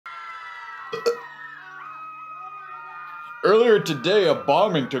Earlier today, a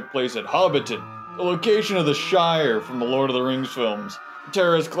bombing took place at Hobbiton, the location of the Shire from the Lord of the Rings films. The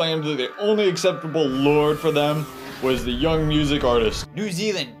terrorists claimed that the only acceptable lord for them was the young music artist. New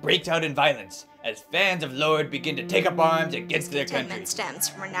Zealand breaks out in violence as fans of Lord begin to take up arms against their country. Entertainment stems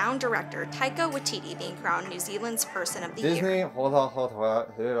from renowned director Taika Waititi being crowned New Zealand's Person of the Year. Lord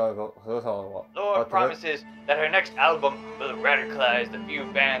promises that her next album will radicalize the few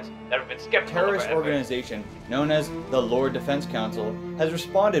fans that have been skeptical. A terrorist organization known as the Lord Defense Council has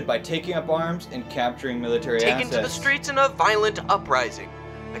responded by taking up arms and capturing military assets. Taken to the streets in a violent uprising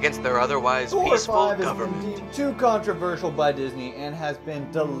against their otherwise peaceful government. Is too controversial by Disney and has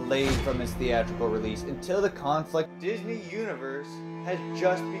been delayed from its theatrical release until the conflict. Disney Universe has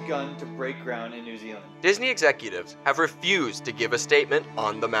just begun to break ground in New Zealand. Disney executives have refused to give a statement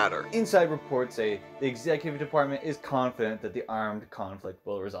on the matter. Inside reports say the executive department is confident that the armed conflict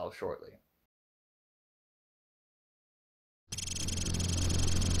will resolve shortly.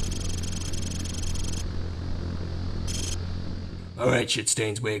 Alright, shit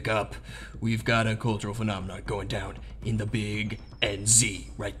stains, wake up. We've got a cultural phenomenon going down in the big NZ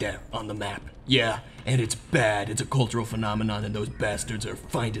right there on the map. Yeah, and it's bad. It's a cultural phenomenon and those bastards are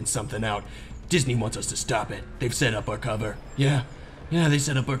finding something out. Disney wants us to stop it. They've set up our cover. Yeah, they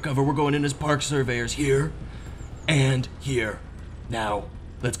set up our cover. We're going in as park surveyors here and here. Now,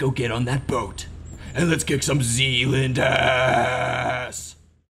 let's go get on that boat and let's kick some Zealand ass.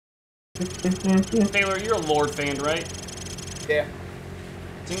 Taylor, you're a Lord fan, right? Yeah.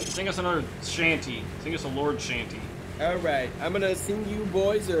 Sing us another shanty. Sing us a Lord shanty. Alright, I'm gonna sing you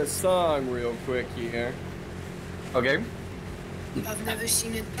boys a song real quick here. Okay. I've never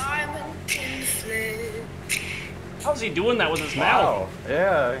seen a diamond in the flesh. How's he doing that with his mouth?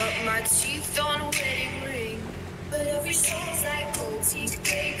 Yeah. Got my teeth on a wedding ring. But every song's like gold teeth,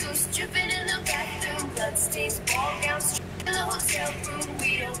 grey goose dripping in the bathroom, bloodstains, ball gowns, in the hotel room,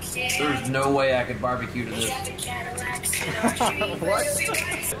 we don't care. There's no way I could barbecue to this.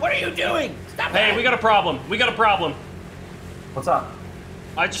 What are you doing? Stop Hey, we got a problem. We got a problem. What's up?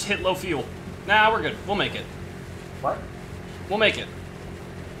 I just hit low fuel. Nah, we're good. We'll make it. What? We'll make it.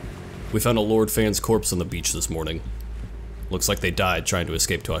 We found a Lord fan's corpse on the beach this morning. Looks like they died trying to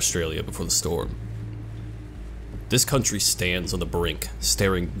escape to Australia before the storm. This country stands on the brink,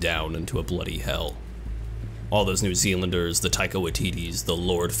 staring down into a bloody hell. All those New Zealanders, the Taika Waititis, the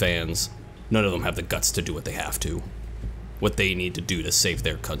Lord fans, none of them have the guts to do what they have to. What they need to do to save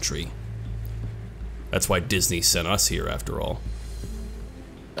their country. That's why Disney sent us here, after all.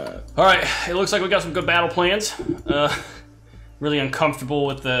 Alright, it looks like we got some good battle plans. Really uncomfortable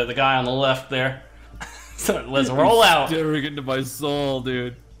with the guy on the left there. So let's roll out. Staring into my soul,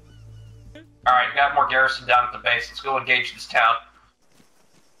 dude. Alright, got more garrison down at the base. Let's go engage this town.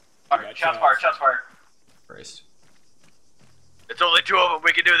 Alright, shots fired, shots fired. Christ. It's only two of them,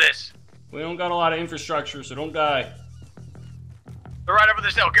 we can do this. We don't got a lot of infrastructure, so don't die. They're right over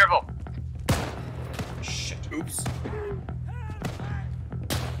this hill, careful. Shit. Oops.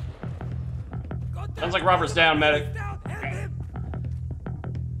 Sounds like Robert's down, medic.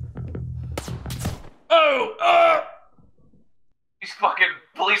 Oh! These fucking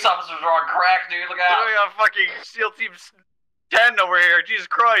police officers are on crack, dude. Look out. We got fucking SEAL Team 10 over here. Jesus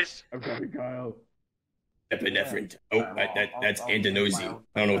Christ. Okay, Kyle. Epinephrine. Oh, that's Andanosine.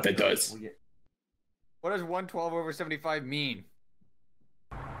 I don't know what that does. What does 112/75 mean?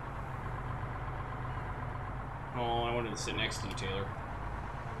 Oh, I wanted to sit next to you, Taylor.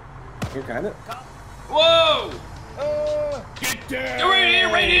 What kind of? Whoa! Get down! They're right here,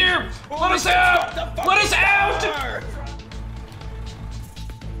 right here! Let us out! Let us out!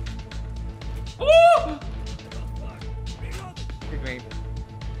 Woo!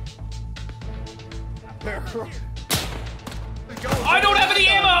 I don't have any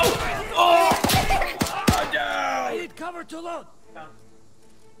ammo! Oh! I need cover too long.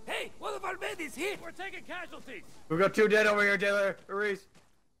 Hey, one of our men is hit. We're taking casualties. We've got 2 dead over here, Taylor. Reese.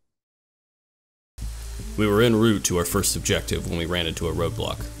 We were en route to our first objective when we ran into a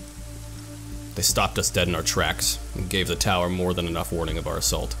roadblock. They stopped us dead in our tracks and gave the tower more than enough warning of our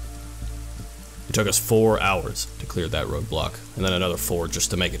assault. It took us 4 hours to clear that roadblock, and then another 4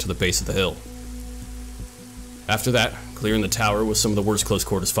 just to make it to the base of the hill. After that, clearing the tower was some of the worst close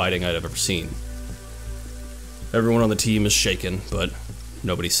quarters fighting I'd ever seen. Everyone on the team is shaken, but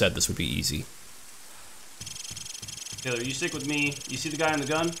nobody said this would be easy. Taylor, you stick with me. You see the guy on the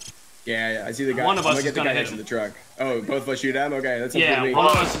gun? Yeah, I see the guy. One of us I'm is gonna gonna get hit the guy him. next to the truck. Oh, both of us shoot him? Okay, that's Yeah, one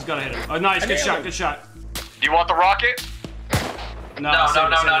of us is gonna hit him. Oh, nice, good shot, good shot. Do you want the rocket? No.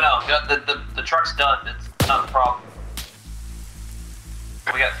 The truck's done. It's not a problem.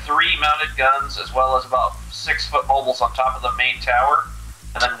 We got 3 mounted guns, as well as about 6-foot mobiles on top of the main tower,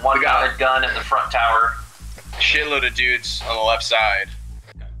 and then 1 mounted gun in the front tower. Shitload of dudes on the left side.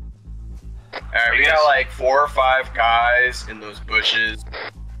 Alright, we got like 4 or 5 guys in those bushes.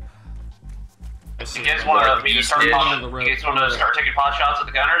 You guys want me to start taking pot shots at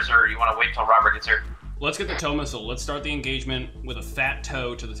the gunners, or you want to wait till Robert gets here? Let's get the tow missile. Let's start the engagement with a fat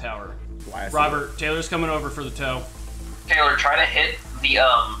tow to the tower. Robert, Taylor's coming over for the tow. Taylor, try to hit the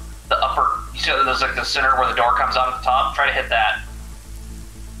upper. You see there's like the center where the door comes out at the top. Try to hit that.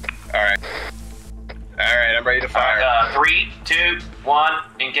 Alright. Alright, I'm ready to fire. 3, 2, 1,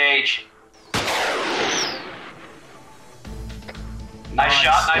 engage. Nice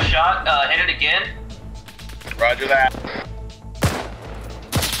shot, nice shot. Hit it again. Roger that.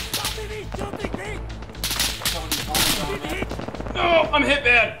 Oh, I'm hit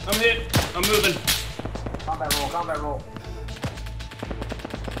bad. I'm hit. I'm moving. Combat roll, combat roll.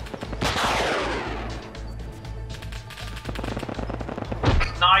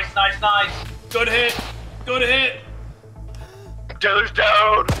 Nice, nice, nice. Good hit. Good hit. Taylor's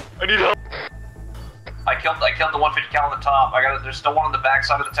down. I need help. I killed the 150 cal on the top. There's still one on the back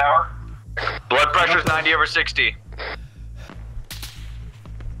side of the tower. Blood pressure's 90/60.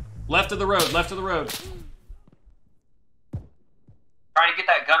 Left of the road, left of the road. Trying to get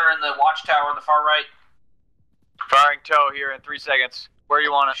that gunner in the watchtower on the far right. Firing tow here in 3 seconds. Where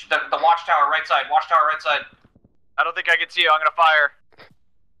you want it? The watchtower right side, watchtower right side. I don't think I can see you, I'm gonna fire.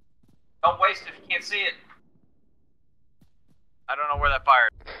 Don't waste it if you can't see it. I don't know where that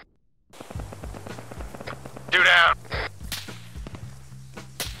fired. Two down.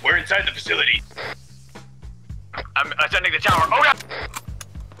 We're inside the facility. I'm ascending the tower. Oh god!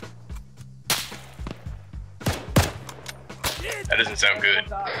 That doesn't sound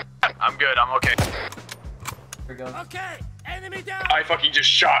good. I'm good, I'm okay. Okay, enemy down! I fucking just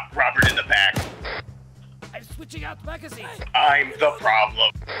shot Robert in the back. I'm switching out magazines. I'm the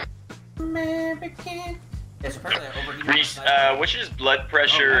problem. Yes, apparently I overheated. Reese, what should his blood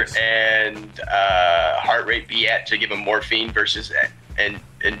pressure and heart rate be at to give him morphine versus Okay,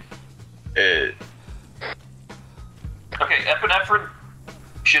 epinephrine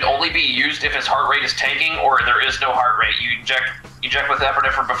should only be used if his heart rate is tanking or there is no heart rate. You inject with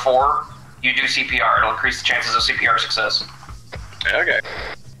epinephrine before you do CPR. It'll increase the chances of CPR success. Okay.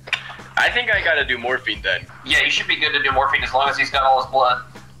 I think I gotta do morphine then. Yeah, you should be good to do morphine as long as he's got all his blood.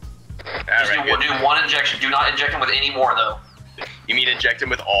 Just do 1 injection. Do not inject him with any more, though. You mean inject him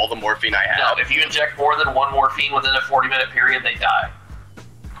with all the morphine I have? No, if you inject more than 1 morphine within a 40-minute period, they die.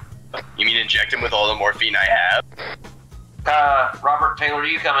 You mean inject him with all the morphine I have? Robert, Taylor, are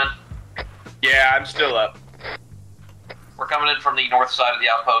you coming? Yeah, I'm still up. We're coming in from the north side of the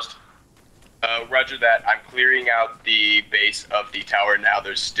outpost. Roger that. I'm clearing out the base of the tower now.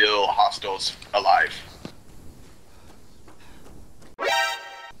 There's still hostiles alive.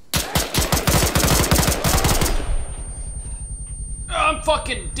 I'm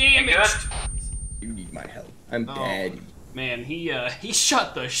fucking damaged. You need my help. I'm daddy. Man, he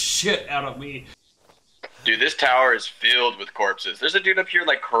shot the shit out of me. Dude, this tower is filled with corpses. There's a dude up here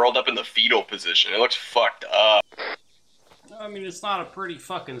like curled up in the fetal position. It looks fucked up. I mean, it's not a pretty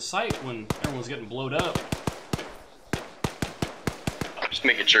fucking sight when everyone's getting blowed up. I'm just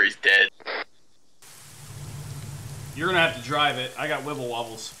making sure he's dead. You're gonna have to drive it. I got wibble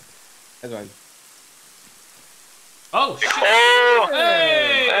wobbles. That's fine. Oh shit! Oh!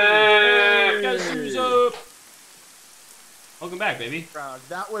 Hey! Guys, up. Welcome back, baby.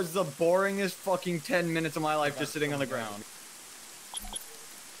 That was the boringest fucking 10 minutes of my life just sitting on the ground.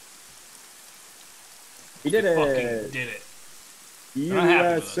 He did it! Fucking did it.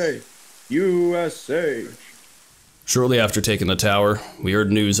 USA! USA! Shortly after taking the tower, we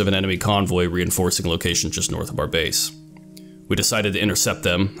heard news of an enemy convoy reinforcing location just north of our base. We decided to intercept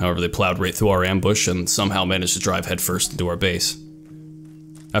them, however they plowed right through our ambush and somehow managed to drive headfirst into our base.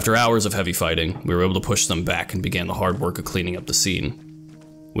 After hours of heavy fighting, we were able to push them back and began the hard work of cleaning up the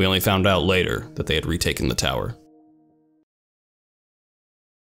scene. We only found out later that they had retaken the tower.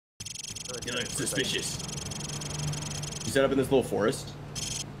 You look suspicious. You set up in this little forest?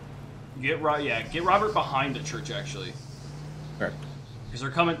 Get Robert behind the church, actually. Alright. Because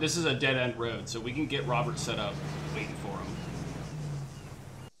they're coming, this is a dead-end road, so we can get Robert set up, waiting for him.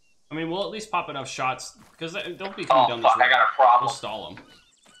 I mean, we'll at least pop enough shots, because they'll be coming down this road. I got a problem. We'll stall them.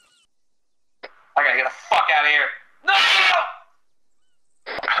 I gotta get the fuck out of here. No!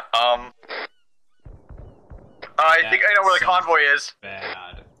 I think I know where the convoy is.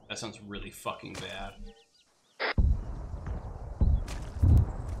 Bad. That sounds really fucking bad.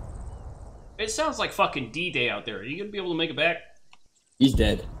 It sounds like fucking D-Day out there. Are you gonna be able to make it back? He's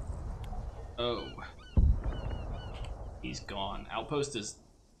dead. Oh. He's gone. Outpost is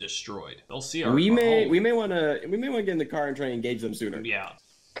destroyed. They'll see our. We may want to get in the car and try and engage them sooner. Yeah.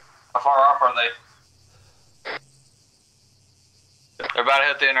 How far off are they? They're about to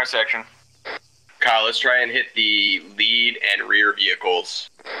hit the intersection. Kyle, let's try and hit the lead and rear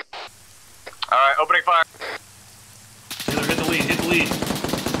vehicles. Alright, opening fire. Taylor, hit the lead, hit the lead.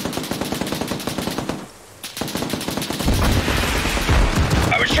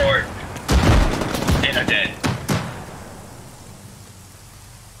 I was short. And I'm dead.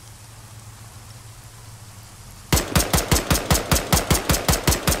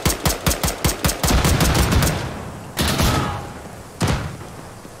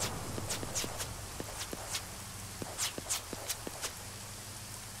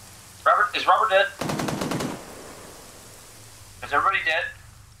 Is Robert dead? Is everybody dead?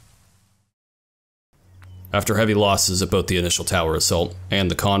 After heavy losses at both the initial tower assault and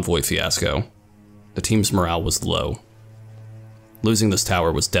the convoy fiasco, the team's morale was low. Losing this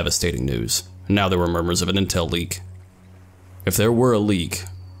tower was devastating news, and now there were murmurs of an intel leak. If there were a leak,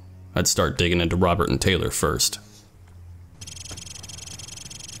 I'd start digging into Robert and Taylor first.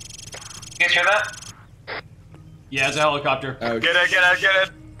 You guys hear that? Yeah, it's a helicopter. Get it, get it, get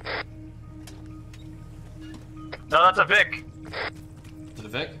it! No, that's a Vic. Is it a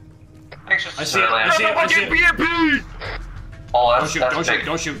Vic? I see it, I see it, I see it. BMP! Oh, Don't shoot, don't shoot,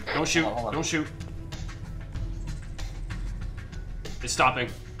 don't shoot, don't shoot, don't shoot. It's stopping.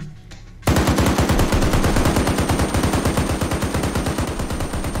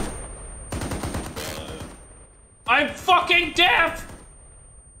 I'm fucking deaf!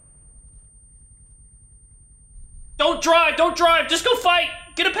 Don't drive, just go fight!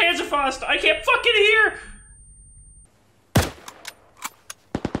 Get a Panzerfaust, I can't fucking hear!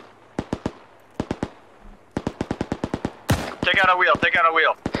 Take out a wheel, take out a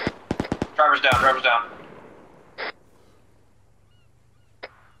wheel. Driver's down, driver's down.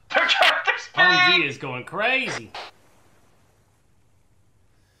 Humvee is going crazy.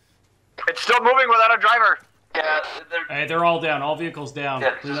 It's still moving without a driver. Yeah, Hey, they're all down, all vehicles down.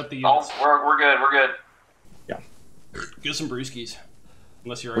 Yeah, Clean up the units. We're good, we're good. Yeah. Get some brewskis.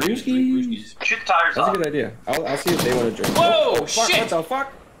 Unless you're Brewskis? Shoot the tires That's off. a good idea. I'll see if they want to drink. Whoa, oh, fuck, shit! What the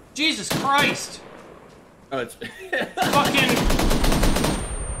fuck? Jesus Christ! Oh, it's Fucking...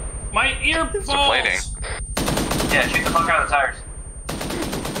 My earballs! Yeah, shoot the fuck out of the tires.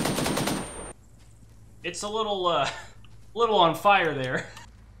 It's a little on fire there.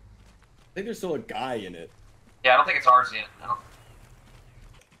 I think there's still a guy in it. Yeah, I don't think it's ours yet. No.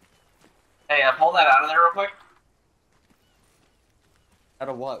 Hey, pull that out of there real quick. Out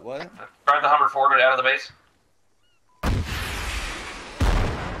of what? What? Drive the Hummer forward out of the base.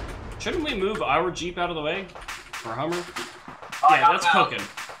 Shouldn't we move our Jeep out of the way? Or Hummer? Oh, Yeah, that's cooking.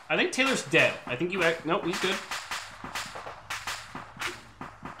 I think Taylor's dead. I think you act... Nope, he's good.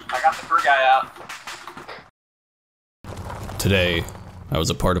 I got the crew guy out. Today, I was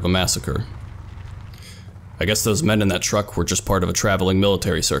a part of a massacre. I guess those men in that truck were just part of a traveling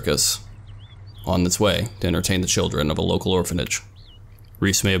military circus, on its way to entertain the children of a local orphanage.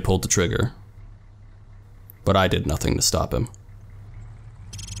 Reese may have pulled the trigger, but I did nothing to stop him.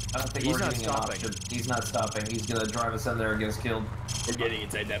 I don't think we're getting an option. He's not stopping. He's gonna drive us in there and get us killed. We're getting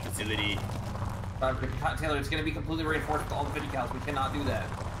inside that facility. Taylor, it's gonna be completely reinforced with all the 50 cals. We cannot do that.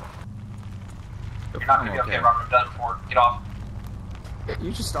 You're not gonna be okay, Robert. I'm done for. Get off.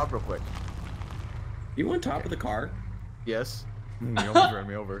 You just stop real quick. You on top of the car? Yes. You almost ran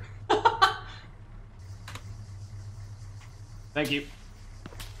me over. Thank you.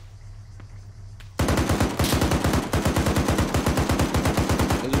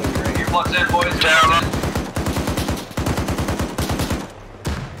 Flux in, boys. Down.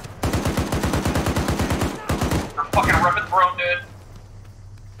 They're fucking ripping throne, dude.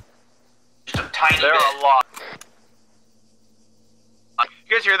 Just a tiny bit. There are a lot.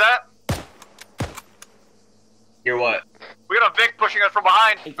 You guys hear that? Hear what? We got a Vic pushing us from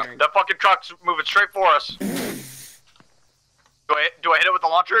behind. That fucking truck's moving straight for us. Do I hit it with the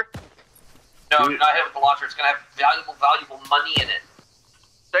launcher? No, do not hit it with the launcher. It's gonna have valuable money in it.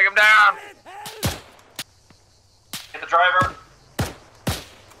 Take him down! Hit the driver.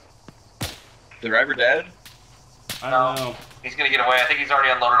 The driver dead? I don't know. He's gonna get away. I think he's already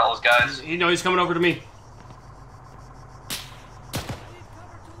unloaded all his guys. You know he's coming over to me.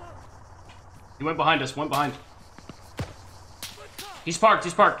 He went behind us, went behind. He's parked,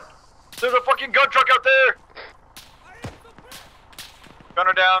 he's parked. There's a fucking gun truck out there!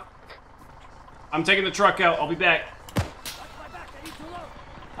 Gunner down. I'm taking the truck out, I'll be back.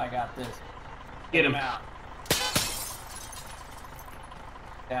 I got this. Get him. Out.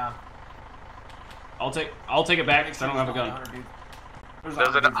 Yeah. I'll take it back because I don't have a gun. There's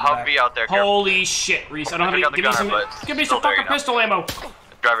a Humvee out there. Holy shit, Reese! I don't have any. Give me some fucking pistol ammo. The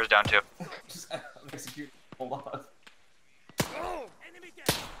driver's down too. Just execute. Hold on.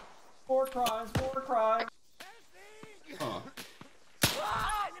 More crimes. More crimes. Huh.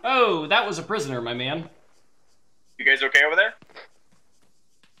 Oh, that was a prisoner, my man. You guys okay over there?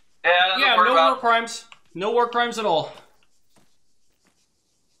 Yeah, no war crimes. No war crimes at all.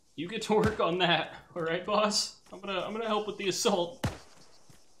 You get to work on that, all right, boss? I'm gonna help with the assault.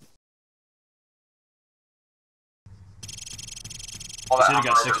 All that You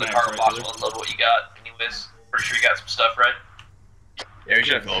got 6 the mags, cargo right, box Taylor? will unload what you got. Anyways, pretty sure you got some stuff, right? Yeah, we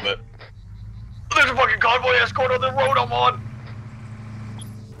should have a little bit. There's a fucking convoy escort on the road I'm on.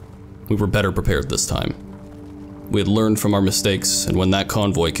 We were better prepared this time. We had learned from our mistakes, and when that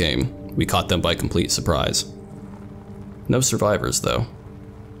convoy came, we caught them by complete surprise. No survivors, though.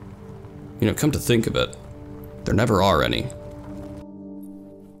 You know, come to think of it, there never are any.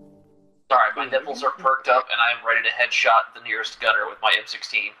 Sorry, my nipples are perked up and I am ready to headshot the nearest gunner with my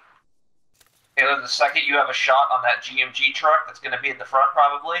M16. Taylor, the second you have a shot on that GMG truck that's going to be in the front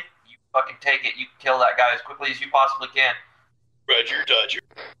probably, you fucking take it. You can kill that guy as quickly as you possibly can. Roger, Dodger.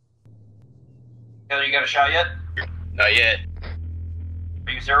 Taylor, you got a shot yet? Not yet.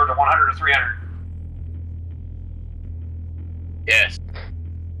 Are you 0 to 100 or 300? Yes.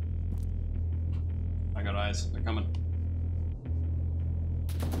 I got eyes. They're coming.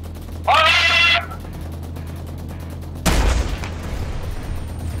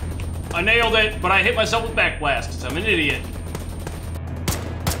 I nailed it, but I hit myself with backblast because I'm an idiot.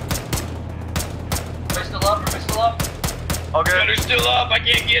 Are we still up? Are we still up? Okay. Gunner's still up. I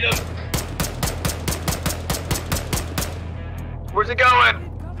can't get him. Where's he going?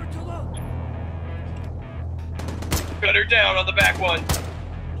 Gunner down on the back one.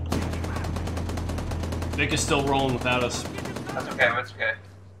 Vic is still rolling without us. That's okay, that's okay.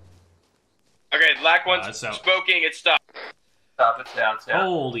 Okay, the black one's smoking. It stopped. Stop, it's down, it's down.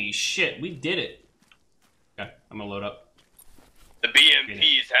 Holy shit, we did it. Okay, I'm gonna load up. The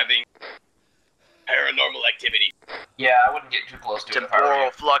BMP is having paranormal activity. Yeah, I wouldn't get too close to it if I were you.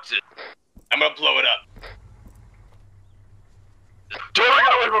 Temporal fluxes. I'm gonna blow it up. Totally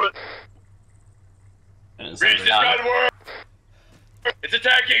get away from it! Reese, it's not work! It's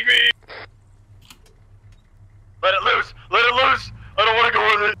attacking me! Let it loose! Let it loose! I don't want to go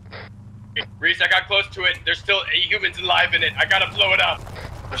with it! Reese, I got close to it. There's still humans alive in it. I gotta blow it up.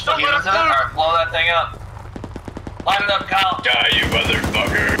 There's still humans in it? Alright, blow that thing up. Light it up, Kyle! Die, you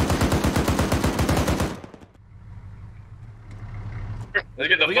motherfucker! Let's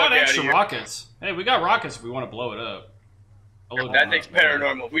get the We fuck got out of extra here. rockets. Hey, we got rockets if we want to blow it up. That thing's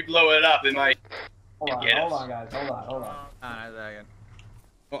paranormal. If we blow it up, it might get us. Hold on, guys. Hold on.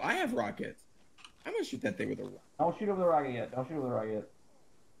 Oh, I have rockets. I'm gonna shoot that thing with a rocket. Don't shoot over the rocket yet. Don't shoot over the rocket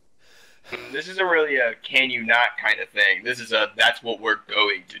yet. This isn't really a can you not kind of thing. This is a that's what we're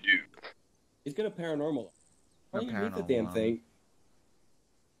going to do. He's gonna paranormal. Why don't you move the damn thing?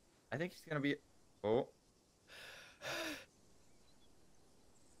 I think he's gonna be. Oh.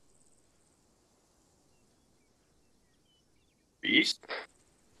 Beast?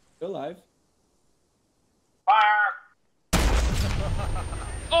 Still alive. Fire!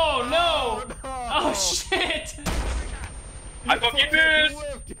 Oh no! Oh shit! I fucking missed!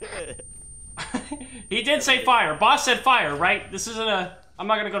 He did say fire. Boss said fire, right? This isn't a... I'm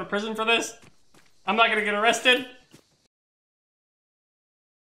not gonna go to prison for this? I'm not gonna get arrested?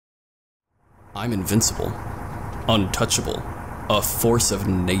 I'm invincible, untouchable, a force of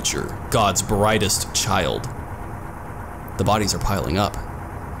nature, God's brightest child. The bodies are piling up,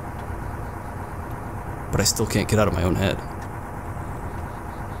 but I still can't get out of my own head.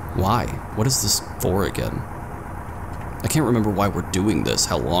 Why? What is this for again? I can't remember why we're doing this,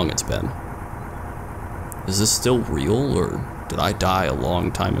 how long it's been. Is this still real, or did I die a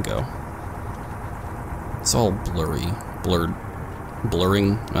long time ago? It's all blurry,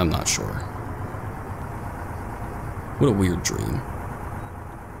 blurring, I'm not sure. What a weird dream.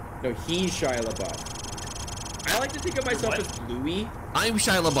 No, he's Shia LaBeouf. I like to think of myself as Louis. I'm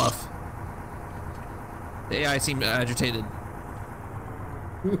Shia LaBeouf. The AI seemed agitated.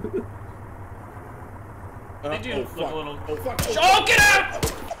 They do look a little... Oh, fuck. Oh, get out!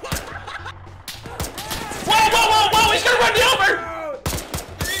 Whoa! He's gonna run me over!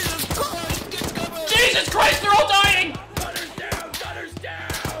 Jesus Christ, get cover! Jesus Christ, they're all dying! Gunner's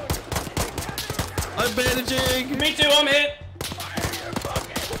down! I'm bandaging! Me too, I'm hit!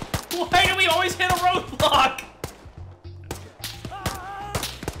 Why do we always hit a roadblock?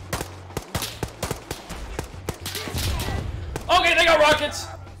 Okay, they got rockets!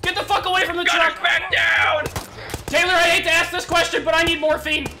 Get the fuck away from the Gunner's truck! back down! Taylor, I hate to ask this question, but I need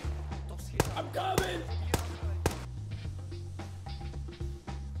morphine. I'm coming.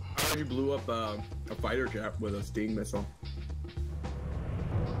 I already blew up a fighter jet with a Sting missile.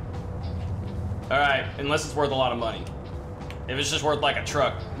 Alright, unless it's worth a lot of money. If it's just worth like a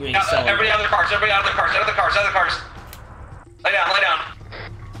truck, you ain't Now, selling everybody it. out of the cars, everybody out of the cars, out of the cars, out of the cars. Lay down, lay down.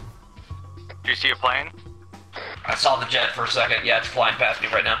 Do you see a plane? I saw the jet for a second. Yeah, it's flying past me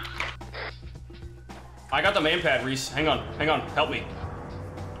right now. I got the man pad, Reese. Hang on, help me.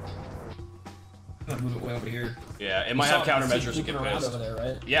 I'm gonna move it way over here. Yeah, it might have countermeasures to get around pissed. over there,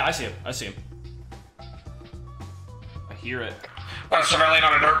 right? Yeah, I see him. I hear it. Oh, surveilling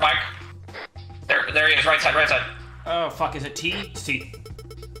on a dirt bike. There he is, right side, right side. Oh, fuck, is it T? It's T.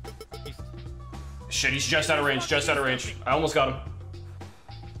 Shit, he's just out of range, I almost got him.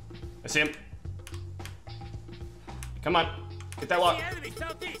 I see him. Come on, get that lock.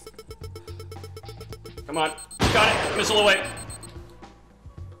 Come on, got it, missile away.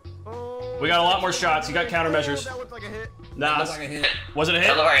 We got a lot more shots, he got countermeasures. That looked like a hit. Nah, Looks like a hit. was it a hit?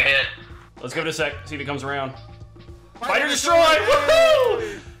 That looked like a hit. Let's give it a sec, see if he comes around. Fighter destroyed!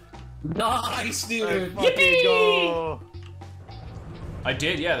 Woohoo! Nice, dude. Yippee! I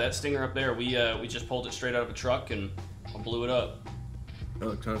did, yeah, that Stinger up there. We just pulled it straight out of a truck and blew it up.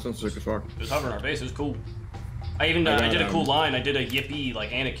 Oh, kind of sounds sick as fuck. It was hovering our base, it was cool. I even I did a cool line. I did a yippee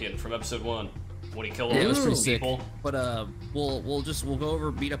like Anakin from episode 1 when he killed all Yeah, it was pretty those sick. people. But we'll go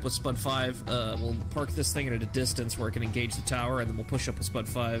over, meet up with Spud 5. We'll park this thing at a distance where it can engage the tower, and then we'll push up with Spud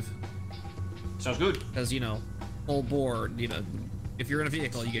 5. Sounds good. As you know, full bore. You know, if you're in a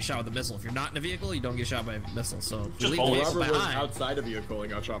vehicle, you get shot with a missile. If you're not in a vehicle, you don't get shot by a missile. So if you leave the vehicle Robert was behind, outside a vehicle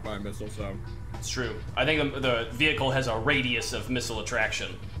and got shot by a missile, so. It's true. I think the vehicle has a radius of missile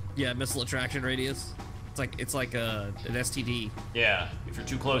attraction. yeah, missile attraction radius. It's like an STD. Yeah, if you're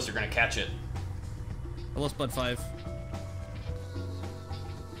too close, you're gonna catch it. Hello, Spud 5.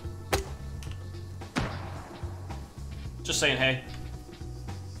 Just saying, hey.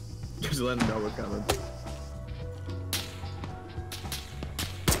 Just let him know we're coming.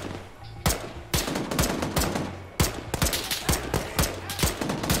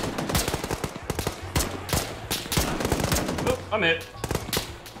 Oh, I'm hit.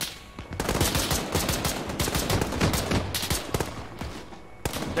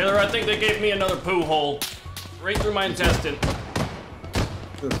 Taylor, I think they gave me another poo hole. Right through my intestine.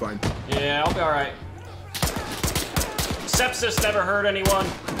 That's fine. Yeah, I'll be alright. Sepsis never hurt anyone.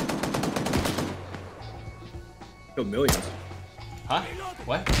 Killed millions. Huh?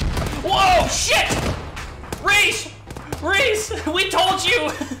 What? Whoa, shit! Reese! Reese! We told you!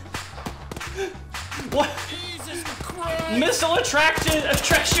 What? Jesus Christ! Missile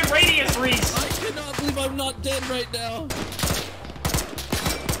attraction radius, Reese! I cannot believe I'm not dead right now.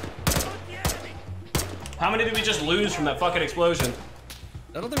 How many did we just lose from that fucking explosion?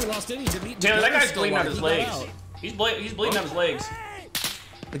 I don't think we lost any. Taylor, that guy's bleeding out his legs. He's bleeding out his legs.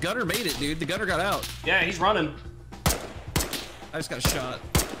 The gunner made it, dude. The gunner got out. Yeah, he's running. I just got shot.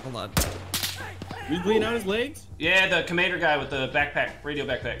 Hold on. He's bleeding out his legs? Yeah, the commander guy with the backpack, radio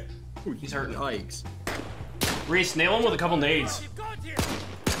backpack. Ooh, he's hurting. Yikes. Reese, nail him with a couple nades.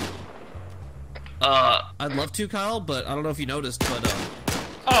 I'd love to, Kyle, but I don't know if you noticed, but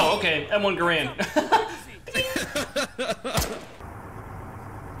Oh, okay. M1 Garand.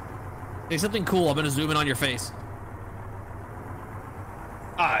 Hey, something cool. I'm gonna zoom in on your face.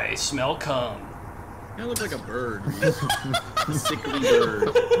 I smell cum. You look like a bird. A sickly bird.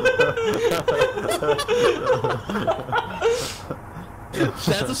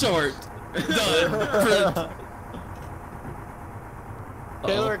 That's a short. Done.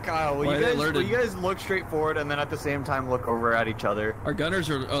 Taylor and Kyle, will you guys look straight forward and then at the same time look over at each other? Our gunners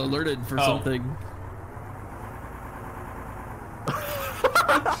are alerted for something.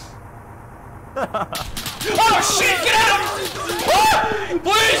 Oh shit, get out! Ah!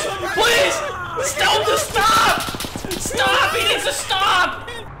 Please! Please! Tell him to stop! Stop! He needs to stop!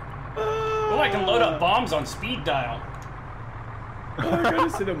 Oh, I can load up bombs on speed dial. I gotta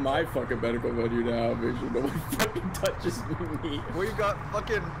sit in my fucking medical menu now, make sure no one fucking touches me. We've got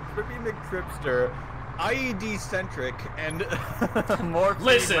fucking Trippy McTripster, IED centric, and more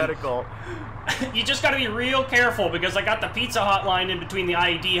medical. You just gotta be real careful because I got the pizza hotline in between the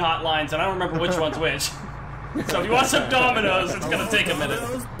IED hotlines and I don't remember which one's which. So if you want some Domino's, it's gonna take a minute.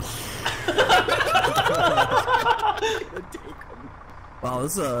 Wow,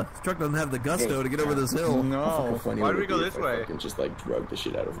 this truck doesn't have the gusto to get over this hill. No. Why do we go this way? Fucking just like drug the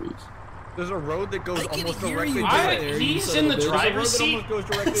shit out of Reeds. There's a road that goes almost hear directly you to there, it. He's in the driver's seat, Almost goes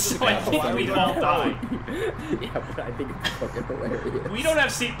directly to the so I castle. think we'd all die. Yeah, but I think it's fucking hilarious. We don't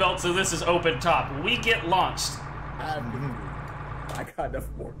have seatbelts, so this is open top. We get launched. I got enough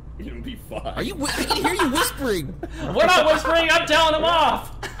more. It'll be fine. Are you? I can hear you whispering. We're not whispering. I'm telling him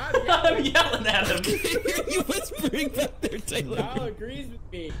off. I'm yelling at him. I can hear you whispering back there, Taylor. Kyle agrees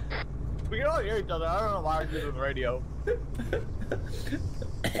with me. We can all hear each other. I don't know why I do this radio.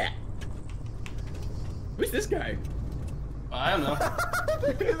 Who's this guy? I don't know.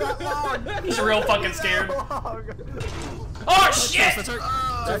 That long. He's real fucking scared. Oh shit! That's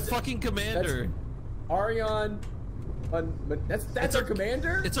our fucking commander. Arion. That's our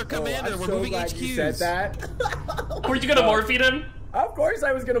commander? It's our commander. I'm We're so moving glad HQs. you said that. Were you gonna morphine him? Of course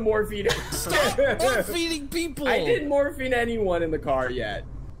I was gonna morphine him. Stop morphining people. I didn't morphine anyone in the car yet.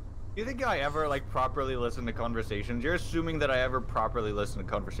 Do you think I ever like properly listen to conversations? You're assuming that I ever properly listen to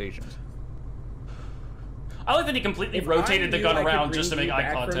conversations. I like that he completely rotated the gun around just to make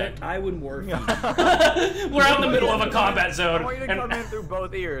eye contact. I would morphine. We're out in the middle of a combat zone. I want you to come in through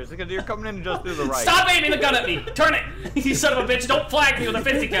both ears because you're coming in just through the right. Stop aiming the gun at me! Turn it! You son of a bitch! Don't flag me with a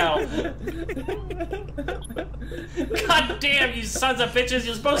 50 cal! God damn, you sons of bitches!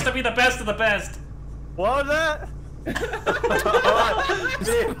 You're supposed to be the best of the best. What was that?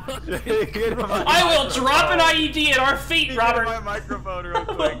 I will drop an IED at our feet, Robert. My microphone real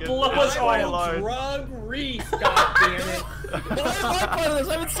quick. Blow us all. Drug Reese, goddammit. Why am I part of this?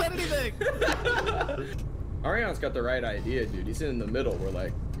 I haven't said anything. Arion's got the right idea, dude. He's in the middle. We're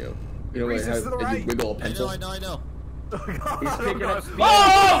like, you know Reese is to the right. you wiggle a pencil. I know. He's picking up speed.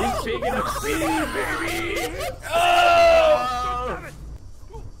 Oh! He's picking up speed, baby. Oh!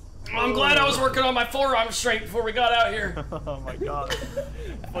 I'm glad I was working on my forearm strength before we got out here. Oh my god.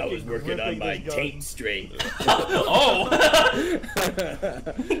 I was working on my taint strength. Oh!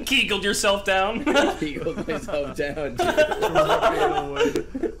 Keegled yourself down. Keegled myself down, dude.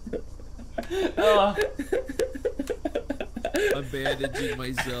 I'm bandaging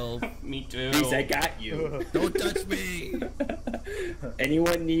myself. Me too. Reese, I got you. Don't touch me.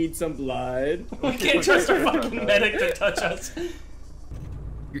 Anyone need some blood? We can't trust our fucking medic to touch us.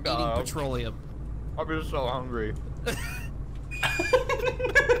 You're eating petroleum. I'm just so hungry.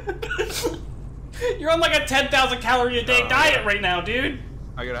 You're on like a 10,000 calorie a day diet right now, dude.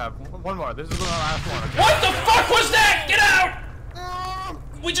 I gotta have one more. This is the last one. Okay? What the fuck was that? Get out!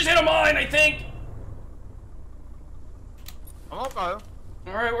 We just hit a mine, I think. I'm okay.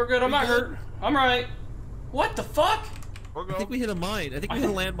 Alright, we're good. I'm not hurt. I'm right. What the fuck? We're good. I think we hit a mine. I think we hit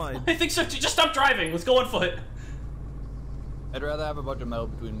a landmine. I think so. Just stop driving. Let's go on foot. I'd rather have a bunch of metal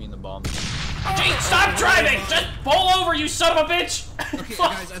between me and the bomb. Gee, stop driving! Just pull over, you son of a bitch! Okay,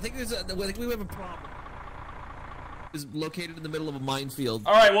 guys, I think we have a problem. Is located in the middle of a minefield.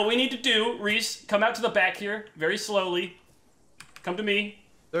 All right, what we need to do, Reese, come out to the back here, very slowly. Come to me.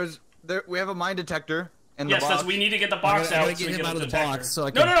 We have a mine detector. Yes, that's. We need to get the box out. I gotta get him out of the box so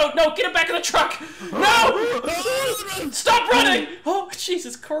I can. No! Get him back in the truck! No! Stop running! Oh,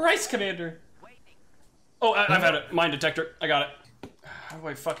 Jesus Christ, Commander! Oh, I've had a mine detector. I got it. How do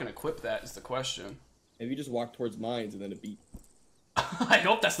I fucking equip that? Is the question. Maybe you just walk towards mines and then it beat. I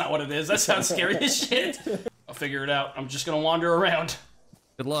hope that's not what it is. That sounds scary as shit. I'll figure it out. I'm just gonna wander around.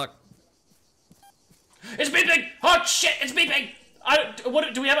 Good luck. It's beeping! Oh shit! It's beeping!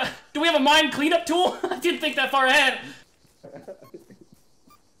 What do we have a mine cleanup tool? I didn't think that far ahead.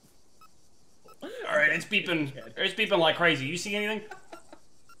 All right, it's beeping. It's beeping like crazy. You see anything?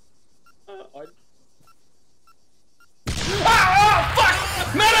 Oh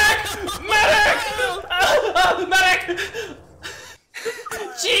fuck! Medic! Medic! Medic!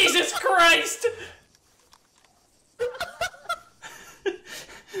 Jesus Christ!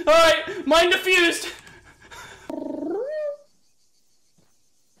 All right, mine defused.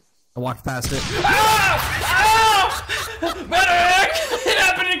 I walked past it. Ah! Medic! It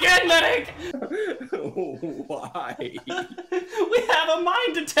happened again, medic! Why? We have a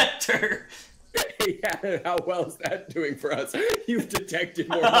mine detector. Yeah, how well is that doing for us? You've detected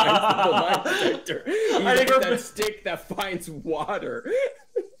more mines than the mine detector. You I think got that stick that finds water.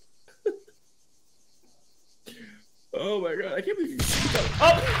 Oh my god, I can't believe you see that.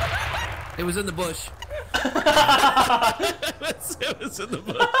 Oh! It was in the bush. It was in the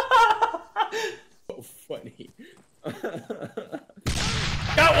bush. So funny.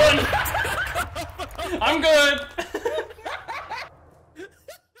 Got one! I'm good!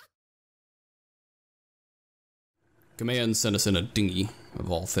 Command sent us in a dinghy, of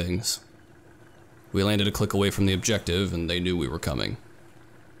all things. We landed a click away from the objective, and they knew we were coming.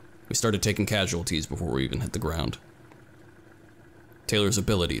 We started taking casualties before we even hit the ground. Taylor's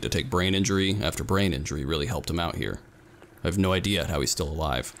ability to take brain injury after brain injury really helped him out here. I have no idea how he's still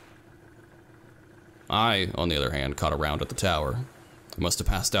alive. I, on the other hand, caught a round at the tower. I must have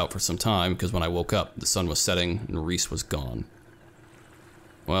passed out for some time, because when I woke up, the sun was setting and Reese was gone.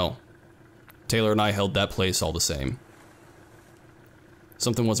 Well, Taylor and I held that place all the same.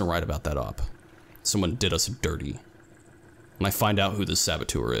 Something wasn't right about that op. Someone did us dirty. When I find out who this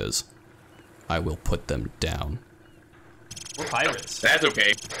saboteur is, I will put them down. We're pirates. That's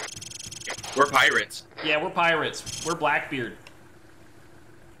okay. We're pirates. Yeah, we're pirates. We're Blackbeard.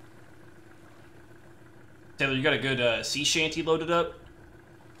 Taylor, you got a good sea shanty loaded up?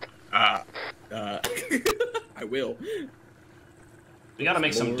 I will. We gotta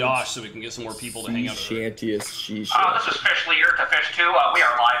make some dosh so we can get some more people to hang out. Shantiest she This is Fish Leader to Fish 2. We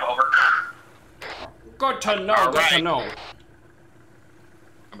are live, over. Good to know, good to know. I'm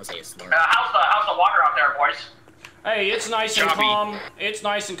gonna say a slur. How's the water out there, boys? Hey, it's nice and calm. It's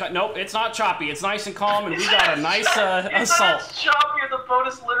nice and nope, it's not choppy. It's nice and calm, and we got a nice assault. It's choppy, and the boat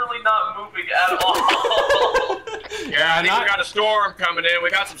is literally not moving at all. Yeah, I think we got a storm coming in.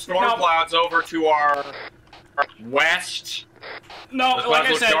 We got some storm clouds over to our west. No, Those like I clouds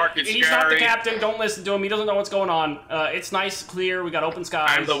look said, dark and he's not the scary. captain. Don't listen to him. He doesn't know what's going on. It's nice, clear. We got open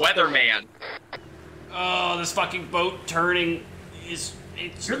skies. I'm the weatherman. Oh, this fucking boat turning is...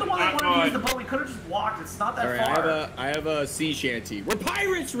 You're the one that wanted to use the boat. We could have just walked. It's not that far. I have a sea shanty. We're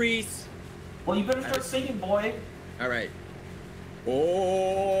pirates, Reese! Well, you better start singing, boy. Alright.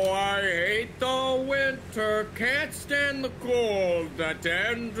 Oh, I hate the winter, can't stand the cold. I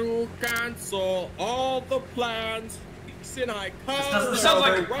tend to cancel all the plans. This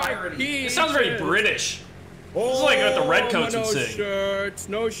sounds very British. This is like what the Redcoats would no sing. Shirts,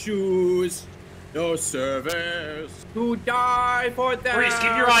 no shoes, no service. To die for that. Reese,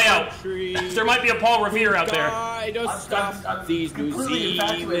 keep your eye out. There might be a Paul Revere out there. To stop these New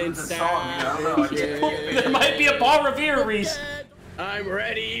Zealand savages. There might be a Paul Revere, Reese. I'm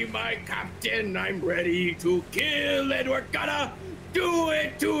ready, my captain. I'm ready to kill, and we're gonna do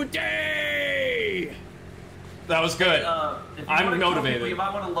it today. That was good. I'm motivated. You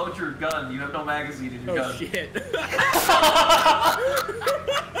might want to load your gun. You have no magazine in your gun. Shit.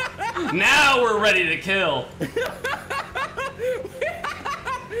 Now we're ready to kill.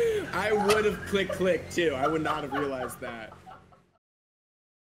 I would have click too. I would not have realized that.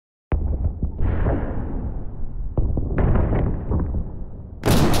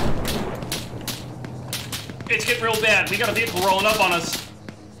 It's getting real bad. We got a vehicle rolling up on us.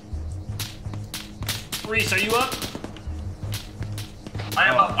 Reese, are you up? I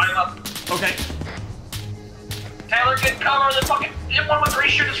am up. Okay. Taylor, get cover. The fucking one of my three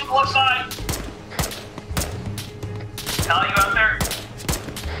shooters from the left side. Kyle, you out there?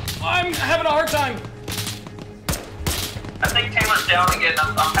 I'm having a hard time. I think Taylor's down again.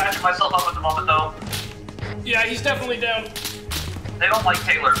 I'm patching myself up at the moment, though. Yeah, he's definitely down. They don't like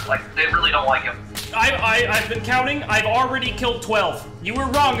Taylor. Like, they really don't like him. I've been counting. I've already killed 12. You were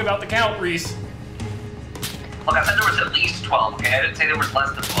wrong about the count, Reese. Look, I said there was at least 12, okay? I didn't say there was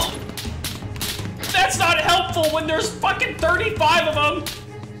less than 12. That's not helpful when there's fucking 35 of them.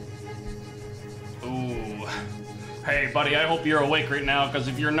 Ooh. Hey, buddy, I hope you're awake right now, because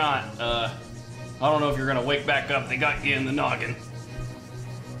if you're not, I don't know if you're gonna wake back up. They got you in the noggin.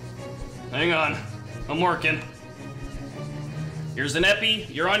 Hang on. I'm working. Here's an epi.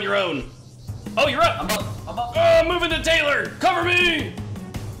 You're on your own. Oh, you're up! I'm up. Oh, I'm moving to Taylor! Cover me!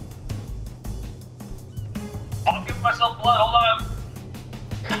 I'm giving myself blood. Hold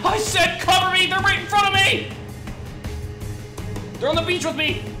on. I said cover me! They're right in front of me! They're on the beach with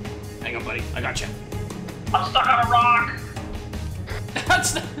me! Hang on, buddy. I got you. I'm stuck on a rock.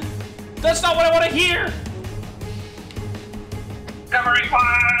 That's not what I want to hear! Covering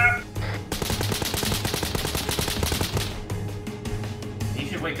fire! He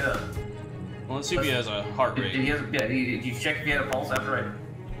should wake up. Well, let's see if he has a heart rate. Did you check if he had a pulse after I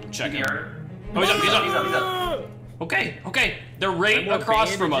check him? Oh, he's up. Okay. They're right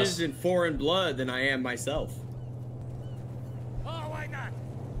across from us. I'm more bandages and foreign blood than I am myself. Oh my god!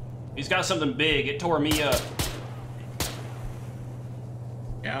 He's got something big. It tore me up.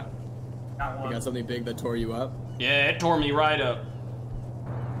 Yeah? You got something big that tore you up? Yeah, it tore me right up.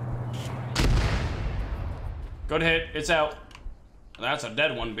 Good hit. It's out. That's a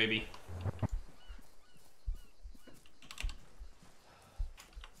dead one, baby.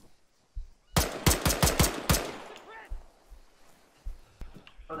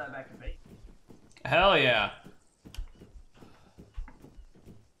 Throw that back to me. Hell yeah.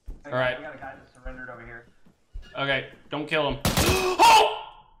 Hey, Alright. We got a guy that surrendered over here. Okay, don't kill him. Oh!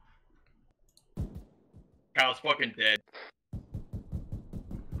 Kyle's fucking dead.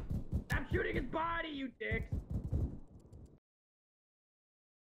 shooting his body, you dick!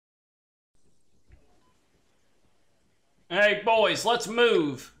 Hey, boys, let's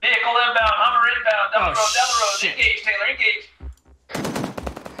move. Vehicle inbound, Hummer inbound, down the road, down the road. Shit. Engage, Taylor, engage.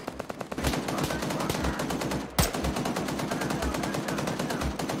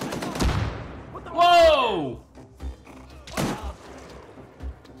 Whoa!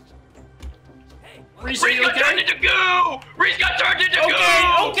 Reese, Reese got turned into goo! Reese got turned into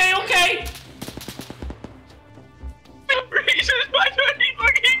goo! Okay. Reese is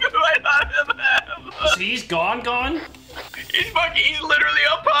fucking goo. I love him. He's gone? He's literally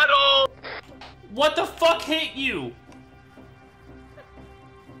a puddle. What the fuck hit you?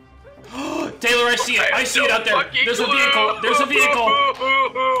 Taylor, I see it. I see it out there. There's a vehicle.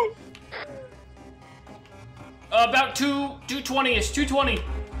 About 220-ish, 220.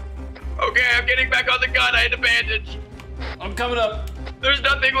 Okay, I'm getting back on the gun. I had a bandage. I'm coming up. There's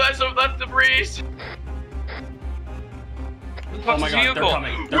nothing left of Reese. Oh my god, they're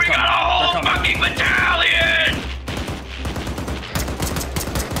coming. We got a whole fucking battalion!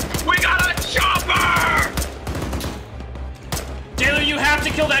 We got a chopper! Taylor, you have to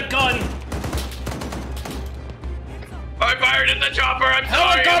kill that gun. I fired at the chopper. I'm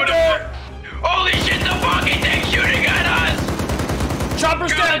sorry. Helicopter! Holy shit, the fucking thing's shooting at us!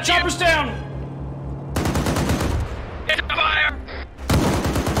 Chopper's down! Chopper's down! It's fire!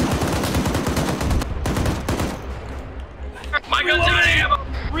 My gun's out of ammo!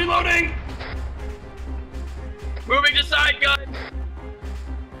 Reloading! Moving to side gun!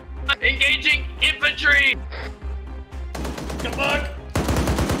 Engaging infantry! Good luck!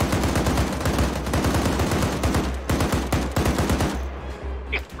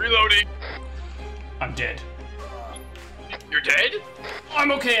 Reloading! I'm dead. You're dead?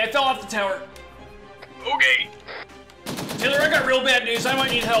 I'm okay, I fell off the tower. Okay. Taylor, I got real bad news. I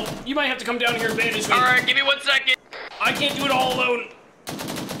might need help. You might have to come down here and bandage me. Alright, give me 1 second. I can't do it all alone.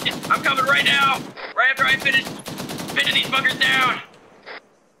 I'm coming right now. Right after I finish pinning these fuckers down.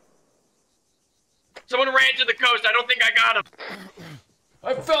 Someone ran to the coast. I don't think I got him.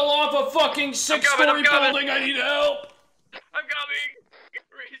 I fell off a fucking 6-story building. I need help. I'm coming.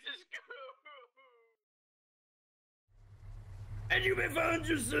 Reese's And you may find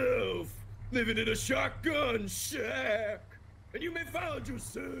yourself living in a shotgun shack. And you may find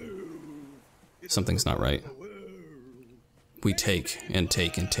yourself. Something's not right. We take and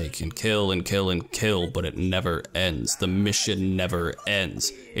take and take and kill and kill and kill, but it never ends. The mission never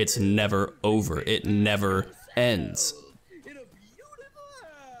ends. It's never over. It never ends.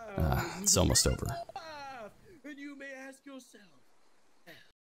 It's almost over. And you may ask yourself.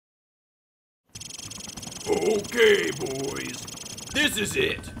 Okay, boys. This is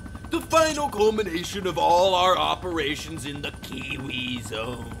it. The final culmination of all our operations in the Kiwi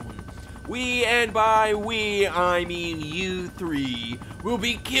Zone. We, and by we, I mean you three, will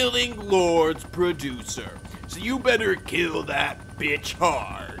be killing Lord's producer. So you better kill that bitch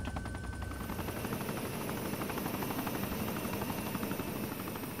hard.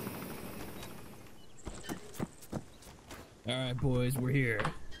 Alright, boys, we're here.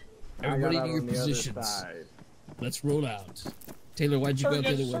 Everybody to your positions. Let's roll out. Taylor, why'd you go out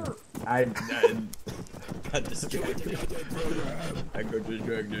the other way? I got distracted. I got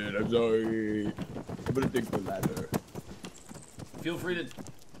distracted. I'm sorry. I'm gonna take the ladder. Feel free to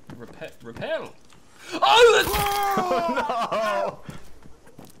repel. Oh no!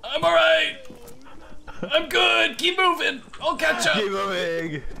 I'm alright. I'm good. Keep moving. I'll catch up. Keep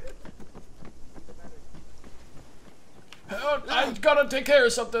moving. I gotta take care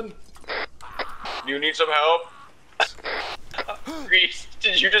of something. Do you need some help? Reese,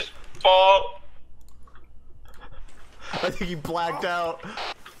 did you just fall? I think he blacked out.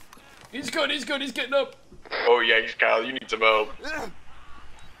 He's good, he's getting up. Oh yeah, Kyle, you need some help.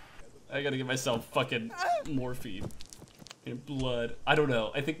 I gotta give myself fucking morphine and blood. I don't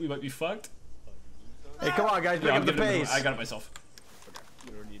know. I think we might be fucked. Hey, come on, guys, pick up the pace. I got it myself. Okay,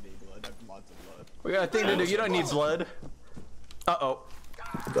 you don't need any blood. I have lots of blood. We got a thing to do. You don't need blood. Uh-oh.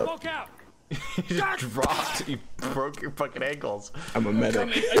 Smoke out! He just dropped. He broke your fucking ankles. I'm a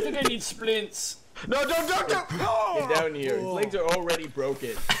medic. I think I need splints. No, don't. Get down here. His legs are already broken.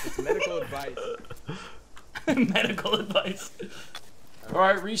 It's medical advice. Medical advice.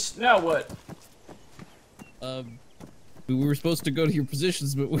 Alright, Reese, now what? We were supposed to go to your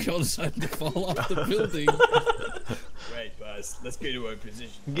positions, but we all decided to fall off the building. Right, boss. Let's go to our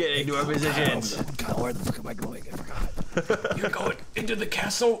position. Get into our positions. Kyle, where the fuck am I going? I forgot. You're going into the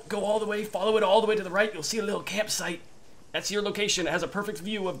castle, go all the way, follow it all the way to the right, you'll see a little campsite. That's your location. It has a perfect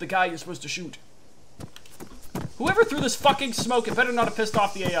view of the guy you're supposed to shoot. Whoever threw this fucking smoke, it better not have pissed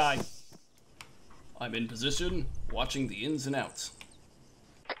off the AI. I'm in position, watching the ins and outs.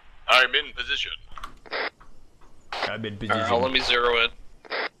 I'm in position. I'm in position. Alright, let me zero in.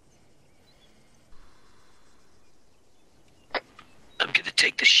 I'm gonna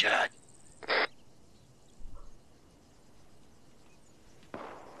take the shot.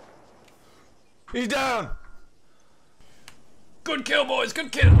 He's down! Good kill, boys,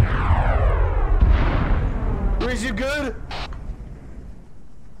 good kill! Reese, you good?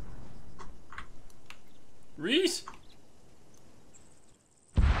 Reese?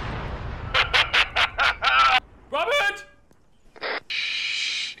 Robert!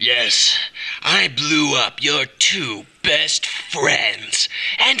 Yes, I blew up your two best friends.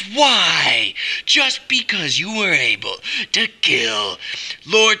 And why? Just because you were able to kill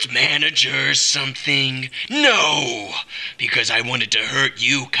Lord's manager or something? No! Because I wanted to hurt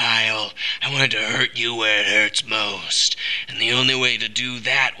you, Kyle. I wanted to hurt you where it hurts most. And the only way to do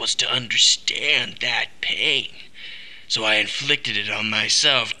that was to understand that pain. So I inflicted it on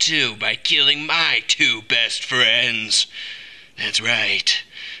myself, too, by killing my two best friends. That's right.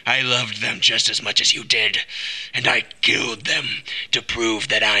 I loved them just as much as you did, and I killed them to prove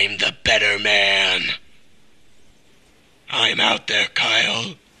that I'm the better man. I'm out there,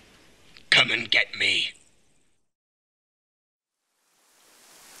 Kyle. Come and get me.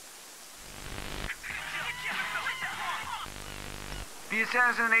 The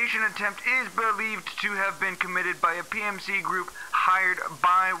assassination attempt is believed to have been committed by a PMC group hired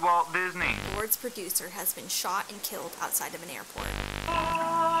by Walt Disney. Lord's producer has been shot and killed outside of an airport.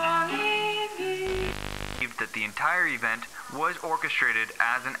 Believed that the entire event was orchestrated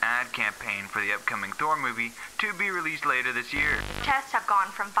as an ad campaign for the upcoming Thor movie to be released later this year. Tests have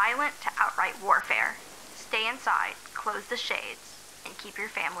gone from violent to outright warfare. Stay inside, close the shades, and keep your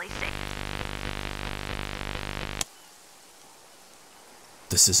family safe.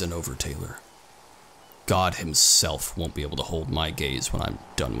 This isn't over, Taylor. God himself won't be able to hold my gaze when I'm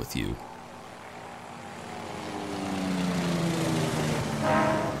done with you.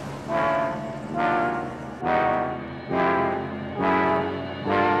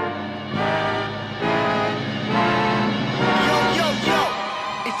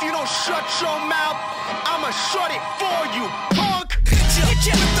 If you don't shut your mouth, I'ma shut it for you, punk!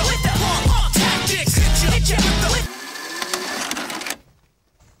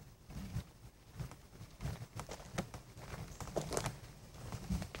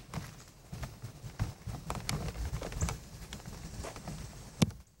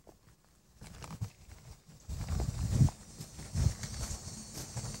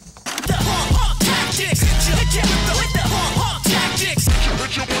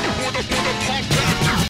 Tactics.